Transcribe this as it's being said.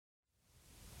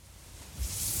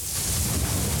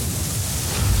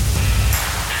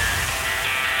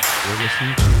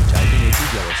listening to Titan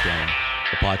Nature's Yellowstone,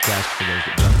 the podcast for those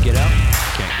that don't get out,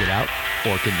 can't get out,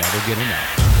 or can never get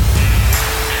enough.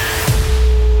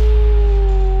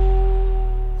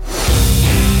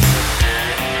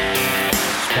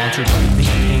 Sponsored by Think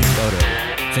Tank Photo.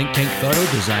 Think Tank Photo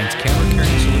designs camera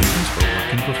carrying solutions for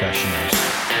working professionals.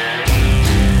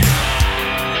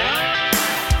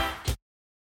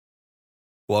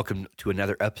 Welcome to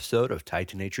another episode of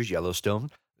Titan Nature's Yellowstone.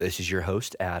 This is your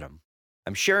host, Adam.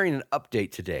 I'm sharing an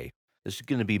update today. This is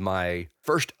going to be my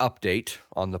first update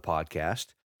on the podcast.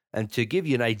 And to give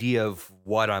you an idea of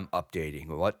what I'm updating,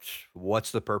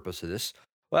 what's the purpose of this?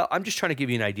 Well, I'm just trying to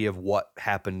give you an idea of what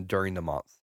happened during the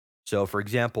month. So, for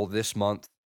example, this month,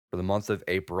 for the month of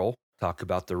April, talk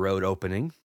about the road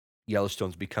opening.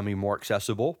 Yellowstone's becoming more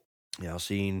accessible.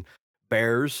 Seeing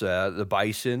bears, the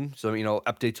bison, so,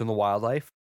 updates on the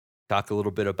wildlife. Talk a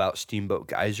little bit about Steamboat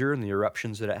Geyser and the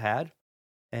eruptions that it had,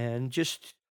 and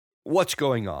just what's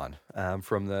going on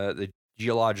from the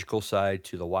geological side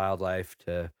to the wildlife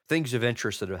to things of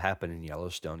interest that have happened in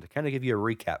Yellowstone to kind of give you a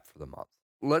recap for the month.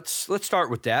 Let's start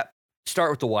with that.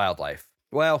 Start with the wildlife.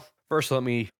 Well, first let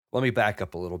me back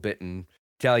up a little bit and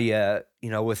tell you,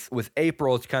 with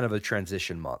April, it's kind of a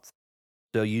transition month.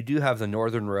 So you do have the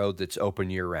Northern Road that's open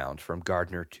year-round from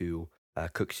Gardner to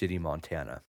Cook City,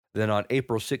 Montana. Then on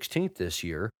April 16th this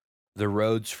year, the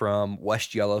roads from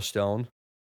West Yellowstone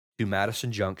to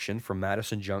Madison Junction, from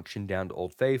Madison Junction down to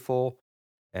Old Faithful,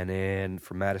 and then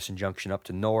from Madison Junction up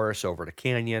to Norris, over to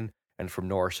Canyon, and from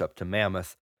Norris up to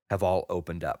Mammoth have all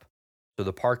opened up. So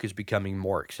the park is becoming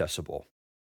more accessible.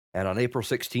 And on April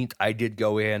 16th, I did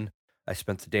go in. I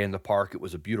spent the day in the park. It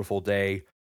was a beautiful day.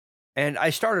 And I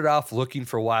started off looking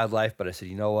for wildlife, but I said,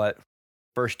 you know what?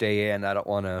 First day in, I don't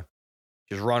want to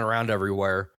just run around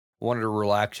everywhere. I wanted to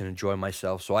relax and enjoy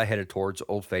myself, so I headed towards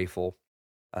Old Faithful.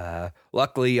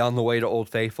 Luckily, on the way to Old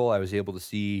Faithful, I was able to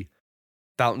see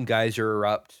Fountain Geyser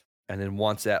erupt, and then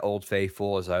once at Old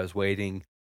Faithful, as I was waiting,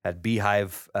 had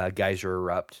Beehive Geyser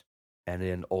erupt, and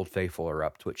then Old Faithful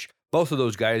erupt, which both of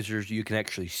those geysers you can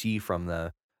actually see from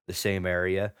the same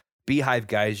area. Beehive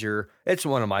Geyser, it's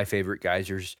one of my favorite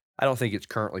geysers. I don't think it's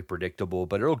currently predictable,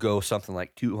 but it'll go something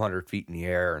like 200 feet in the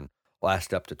air and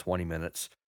last up to 20 minutes.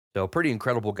 So pretty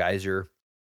incredible geyser.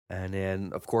 And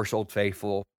then, of course, Old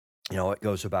Faithful, it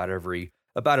goes about every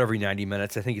 90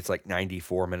 minutes. I think it's like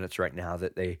 94 minutes right now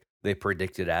that they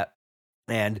predicted at.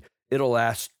 And it'll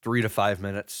last 3 to 5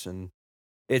 minutes. And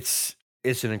it's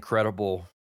an incredible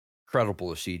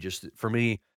to see. Just for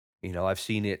me, I've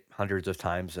seen it hundreds of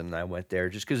times, and I went there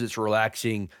just because it's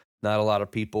relaxing, not a lot of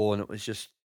people, and it was just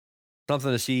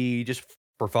something to see just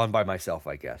for fun by myself,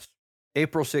 I guess.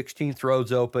 April 16th,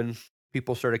 roads open.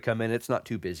 People started coming in. It's not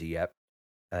too busy yet.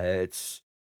 It's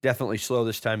definitely slow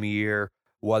this time of year.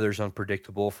 Weather's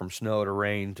unpredictable from snow to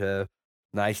rain to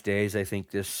nice days. I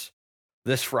think this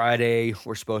Friday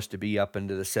we're supposed to be up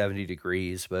into the 70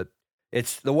 degrees, but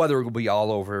the weather will be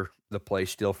all over the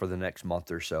place still for the next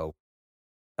month or so.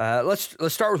 Let's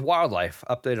start with wildlife.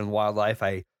 Update on wildlife.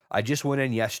 I just went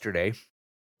in yesterday,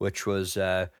 which was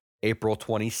April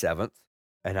 27th,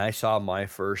 and I saw my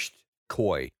first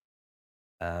koi.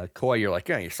 Koi, you're like,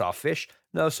 yeah, you saw fish?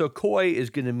 No, so koi is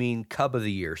going to mean cub of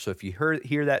the year. So if you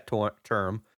hear that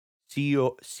term,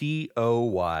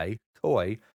 C-O-Y,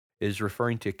 koi, is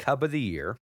referring to cub of the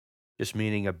year, just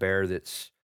meaning a bear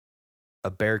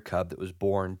cub that was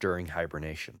born during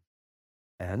hibernation.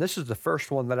 And this is the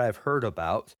first one that I've heard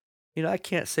about. I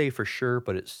can't say for sure,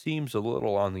 but it seems a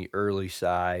little on the early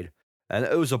side. And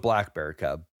it was a black bear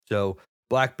cub. So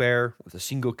black bear with a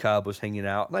single cub was hanging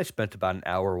out, and I spent about an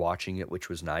hour watching it, which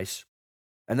was nice.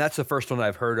 And that's the first one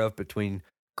I've heard of between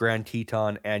Grand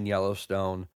Teton and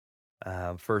Yellowstone.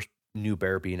 First new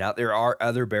bear being out. There are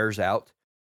other bears out.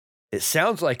 It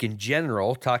sounds like, in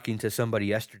general, talking to somebody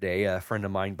yesterday, a friend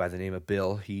of mine by the name of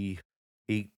Bill, he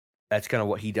that's kind of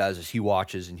what he does, is he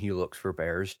watches and he looks for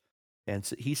bears. And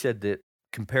so he said that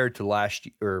compared to last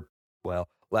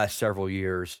several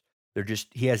years,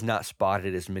 he has not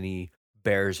spotted as many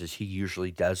bears as he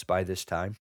usually does by this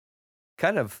time.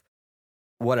 Kind of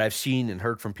what I've seen and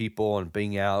heard from people and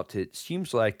being out, it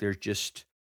seems like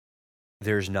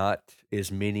there's not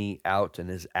as many out and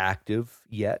as active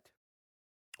yet,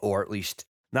 or at least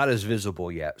not as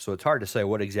visible yet. So it's hard to say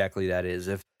what exactly that is.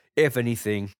 If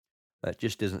anything, it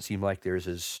just doesn't seem like there's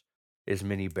as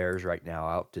many bears right now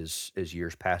out as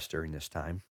years past during this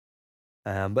time.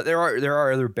 But there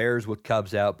are other bears with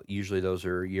cubs out, but usually those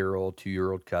are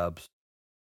 2-year-old cubs.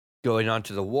 Going on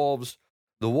to the wolves.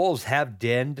 The wolves have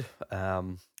denned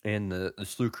in the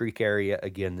Slough Creek area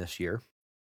again this year.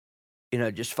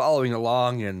 Just following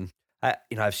along, and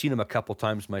I've seen them a couple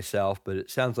times myself, but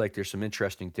it sounds like there's some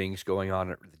interesting things going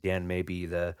on at the den. Maybe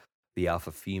the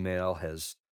alpha female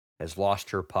has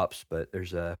lost her pups, but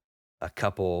there's a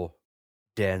couple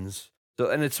dens. So,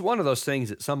 and it's one of those things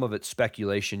that some of it's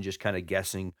speculation, just kind of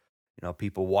guessing,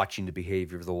 people watching the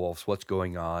behavior of the wolves, what's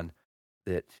going on,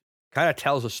 that kind of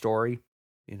tells a story,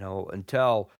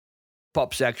 until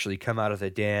pups actually come out of the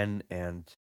den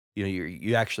and,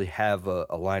 you actually have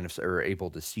a line of, or able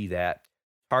to see that.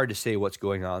 Hard to say what's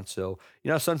going on. So,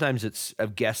 sometimes it's a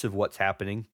guess of what's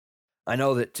happening. I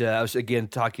know that I was again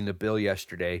talking to Bill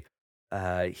yesterday.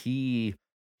 He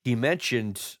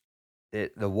mentioned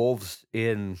that the wolves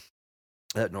in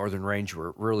that northern range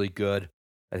were really good.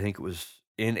 I think it was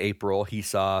in April. He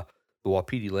saw the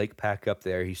Wapiti Lake pack up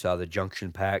there. He saw the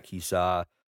Junction pack. He saw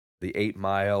the 8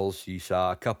 miles. He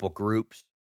saw a couple groups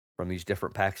from these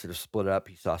different packs that have split up.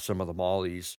 He saw some of the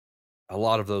mollies. A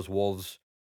lot of those wolves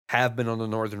have been on the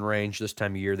northern range this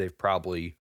time of year. They've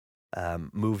probably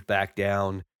moved back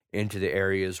down into the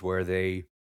areas where they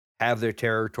have their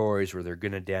territories where they're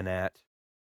going to den at,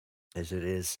 as it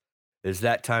is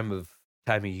that time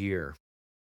of year.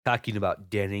 Talking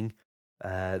about denning,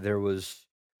 there was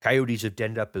coyotes have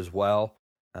denned up as well.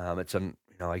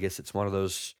 I guess it's one of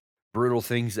those brutal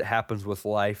things that happens with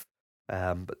life.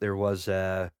 But there was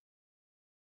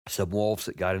some wolves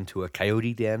that got into a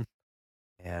coyote den,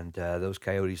 and those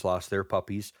coyotes lost their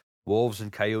puppies. Wolves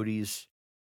and coyotes,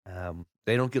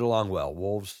 they don't get along well.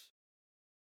 Wolves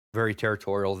very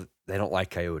territorial. They don't like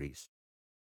coyotes.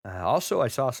 Also, I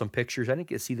saw some pictures. I didn't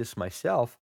get to see this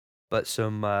myself, but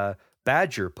some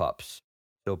badger pups.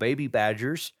 So baby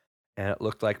badgers, and it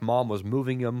looked like mom was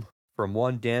moving them from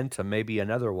one den to maybe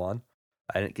another one.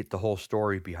 I didn't get the whole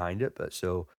story behind it, but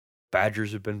so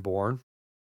badgers have been born.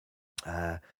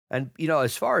 Uh, and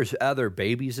as far as other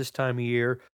babies this time of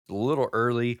year, it's a little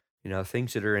early.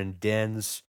 Things that are in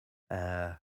dens,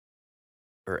 uh,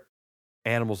 or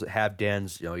animals that have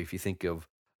dens. If you think of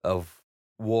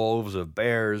wolves, of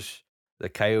bears, the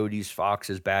coyotes,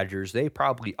 foxes, badgers, they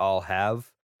probably all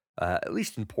have, at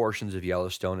least in portions of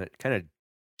Yellowstone. It kind of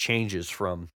changes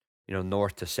from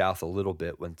north to south a little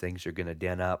bit when things are going to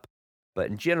den up, but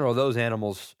in general, those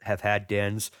animals have had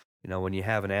dens. When you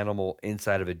have an animal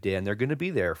inside of a den, they're going to be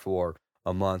there for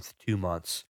a month, 2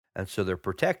 months, and so they're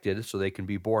protected, so they can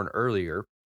be born earlier.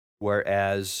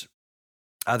 Whereas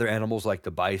other animals like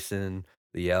the bison,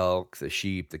 the elk, the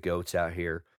sheep, the goats out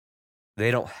here, they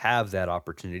don't have that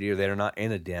opportunity, or they're not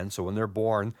in a den. So when they're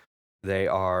born, they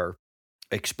are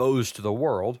exposed to the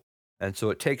world. And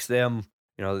so it takes them,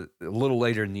 a little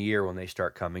later in the year when they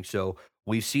start coming. So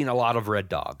we've seen a lot of red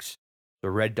dogs. The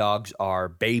red dogs are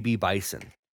baby bison.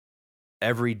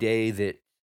 Every day that,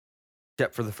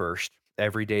 except for the first,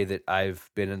 every day that I've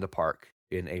been in the park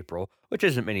in April, which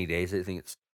isn't many days, I think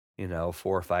it's, 4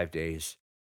 or 5 days,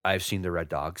 I've seen the red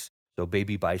dogs. So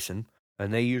baby bison.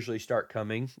 And they usually start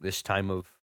coming this time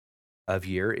of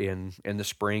year in the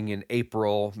spring, in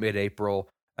April, mid-April,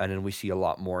 and then we see a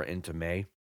lot more into May.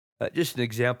 Just an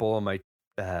example, on my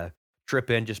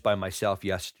trip in just by myself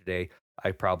yesterday,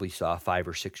 I probably saw 5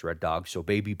 or 6 red dogs, so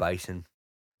baby bison.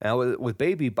 Now, with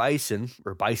baby bison,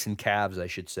 or bison calves, I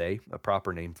should say, a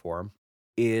proper name for them,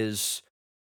 is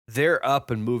they're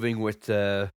up and moving with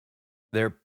their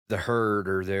the herd,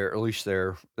 or at least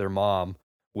their mom,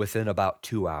 within about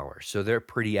 2 hours. So they're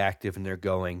pretty active and they're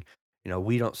going.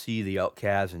 We don't see the elk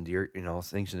calves and deer,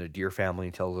 things in the deer family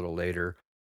until a little later.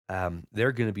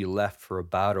 They're going to be left for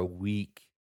about a week.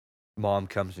 Mom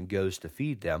comes and goes to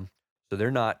feed them, so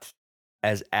they're not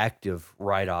as active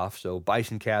right off. So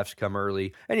bison calves come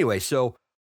early. Anyway, so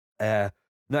uh,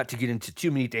 not to get into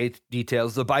too many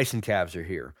details, the bison calves are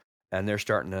here, and they're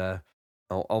starting to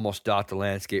almost dot the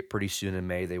landscape pretty soon in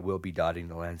May. They will be dotting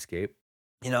the landscape.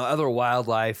 Other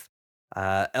wildlife,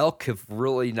 elk have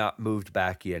really not moved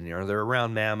back in. They're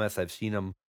around Mammoth. I've seen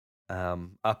them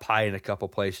up high in a couple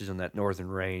places in that northern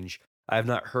range. I have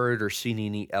not heard or seen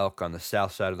any elk on the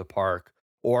south side of the park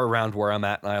or around where I'm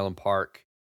at in Island Park.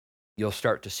 You'll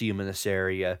start to see them in this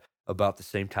area about the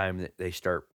same time that they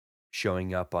start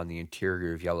showing up on the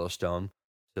interior of Yellowstone.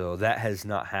 So that has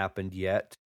not happened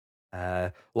yet.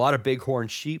 A lot of bighorn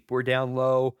sheep were down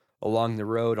low along the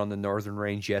road on the northern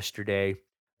range yesterday.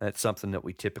 That's something that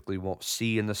we typically won't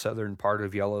see in the southern part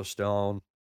of Yellowstone.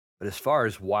 But as far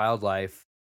as wildlife,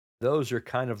 those are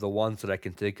kind of the ones that I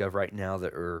can think of right now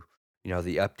that are,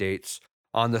 the updates.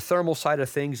 On the thermal side of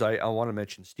things, I want to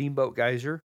mention Steamboat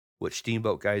Geyser, which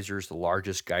Steamboat Geyser is the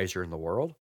largest geyser in the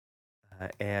world.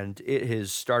 And it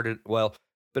has started, well,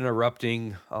 been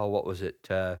erupting, what was it,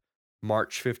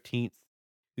 March 15th,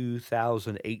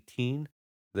 2018.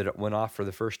 that it went off for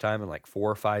the first time in like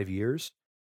 4 or 5 years.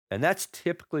 And that's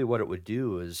typically what it would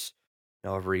do is,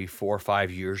 every 4 or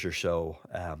 5 years or so,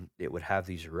 it would have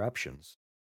these eruptions.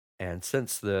 And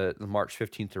since the March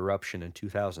 15th eruption in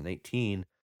 2018,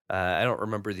 I don't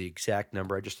remember the exact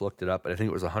number. I just looked it up, but I think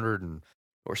it was 100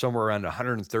 or somewhere around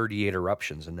 138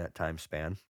 eruptions in that time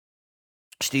span.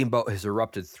 Steamboat has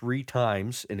erupted 3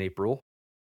 times in April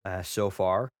so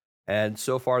far, and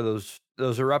so far those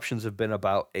eruptions have been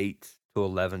about 8 to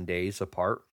 11 days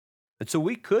apart. And so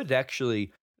we could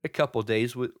actually, a couple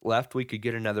days left, we could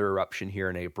get another eruption here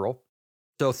in April.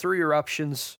 So 3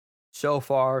 eruptions so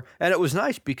far, and it was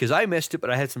nice because I missed it, but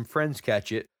I had some friends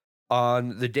catch it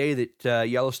on the day that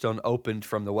Yellowstone opened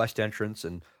from the west entrance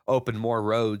and opened more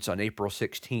roads on April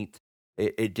 16th.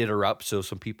 It did erupt, so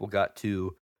some people got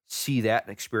to see that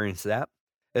and experience that.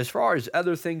 As far as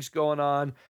other things going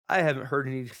on, I haven't heard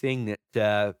anything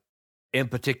that in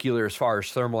particular as far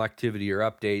as thermal activity or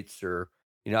updates or,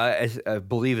 I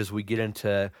believe as we get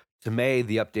into May,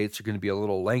 the updates are going to be a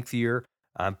little lengthier.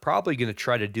 I'm probably going to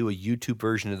try to do a YouTube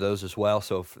version of those as well.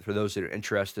 So for those that are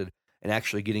interested in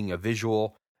actually getting a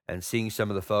visual and seeing some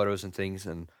of the photos and things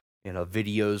and,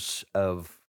 videos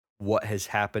of what has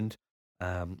happened,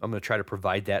 I'm going to try to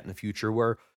provide that in the future,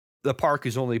 where the park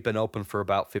has only been open for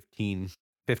about 15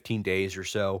 days or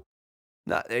so.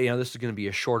 Not, this is going to be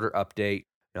a shorter update,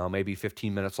 maybe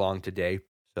 15 minutes long today.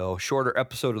 So shorter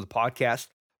episode of the podcast.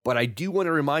 But I do want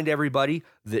to remind everybody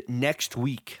that next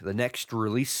week, the next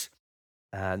release,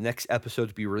 next episode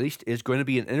to be released is going to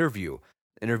be an interview.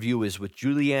 The interview is with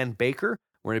Julianne Baker.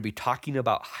 We're going to be talking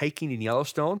about hiking in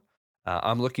Yellowstone.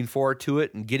 I'm looking forward to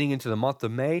it, and getting into the month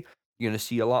of May, you're going to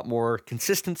see a lot more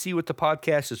consistency with the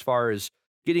podcast as far as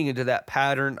getting into that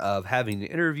pattern of having the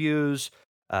interviews,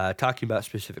 talking about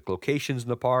specific locations in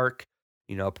the park,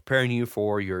 preparing you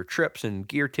for your trips and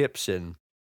gear tips and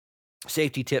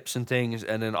safety tips and things,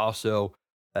 and then also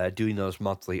doing those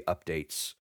monthly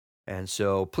updates. And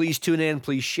so please tune in,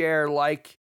 please share,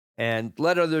 like, and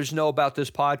let others know about this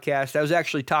podcast. I was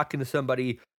actually talking to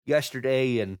somebody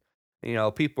yesterday, and,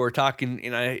 people are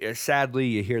talking, sadly,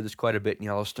 you hear this quite a bit in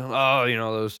Yellowstone.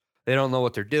 Oh, they don't know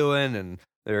what they're doing, and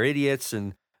they're idiots.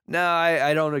 And no,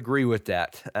 I don't agree with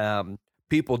that.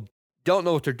 People don't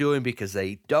know what they're doing because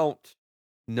they don't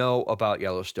know about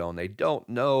Yellowstone. They don't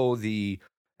know the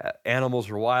animals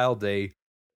are wild. They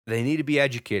need to be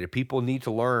educated. People need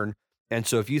to learn. And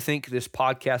so if you think this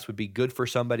podcast would be good for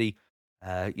somebody,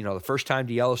 the first time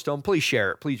to Yellowstone, please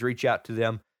share it. Please reach out to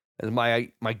them. And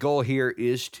my goal here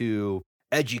is to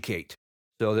educate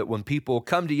so that when people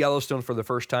come to Yellowstone for the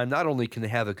first time, not only can they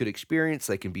have a good experience,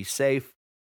 they can be safe,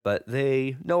 but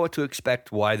they know what to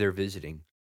expect, why they're visiting.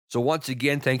 So once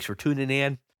again, thanks for tuning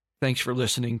in. Thanks for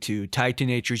listening to Tied to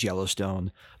Nature's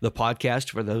Yellowstone, the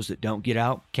podcast for those that don't get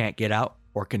out, can't get out,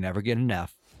 or can never get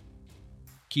enough.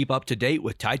 Keep up to date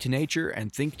with Tied to Nature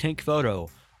and Think Tank Photo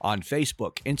on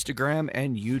Facebook, Instagram,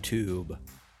 and YouTube.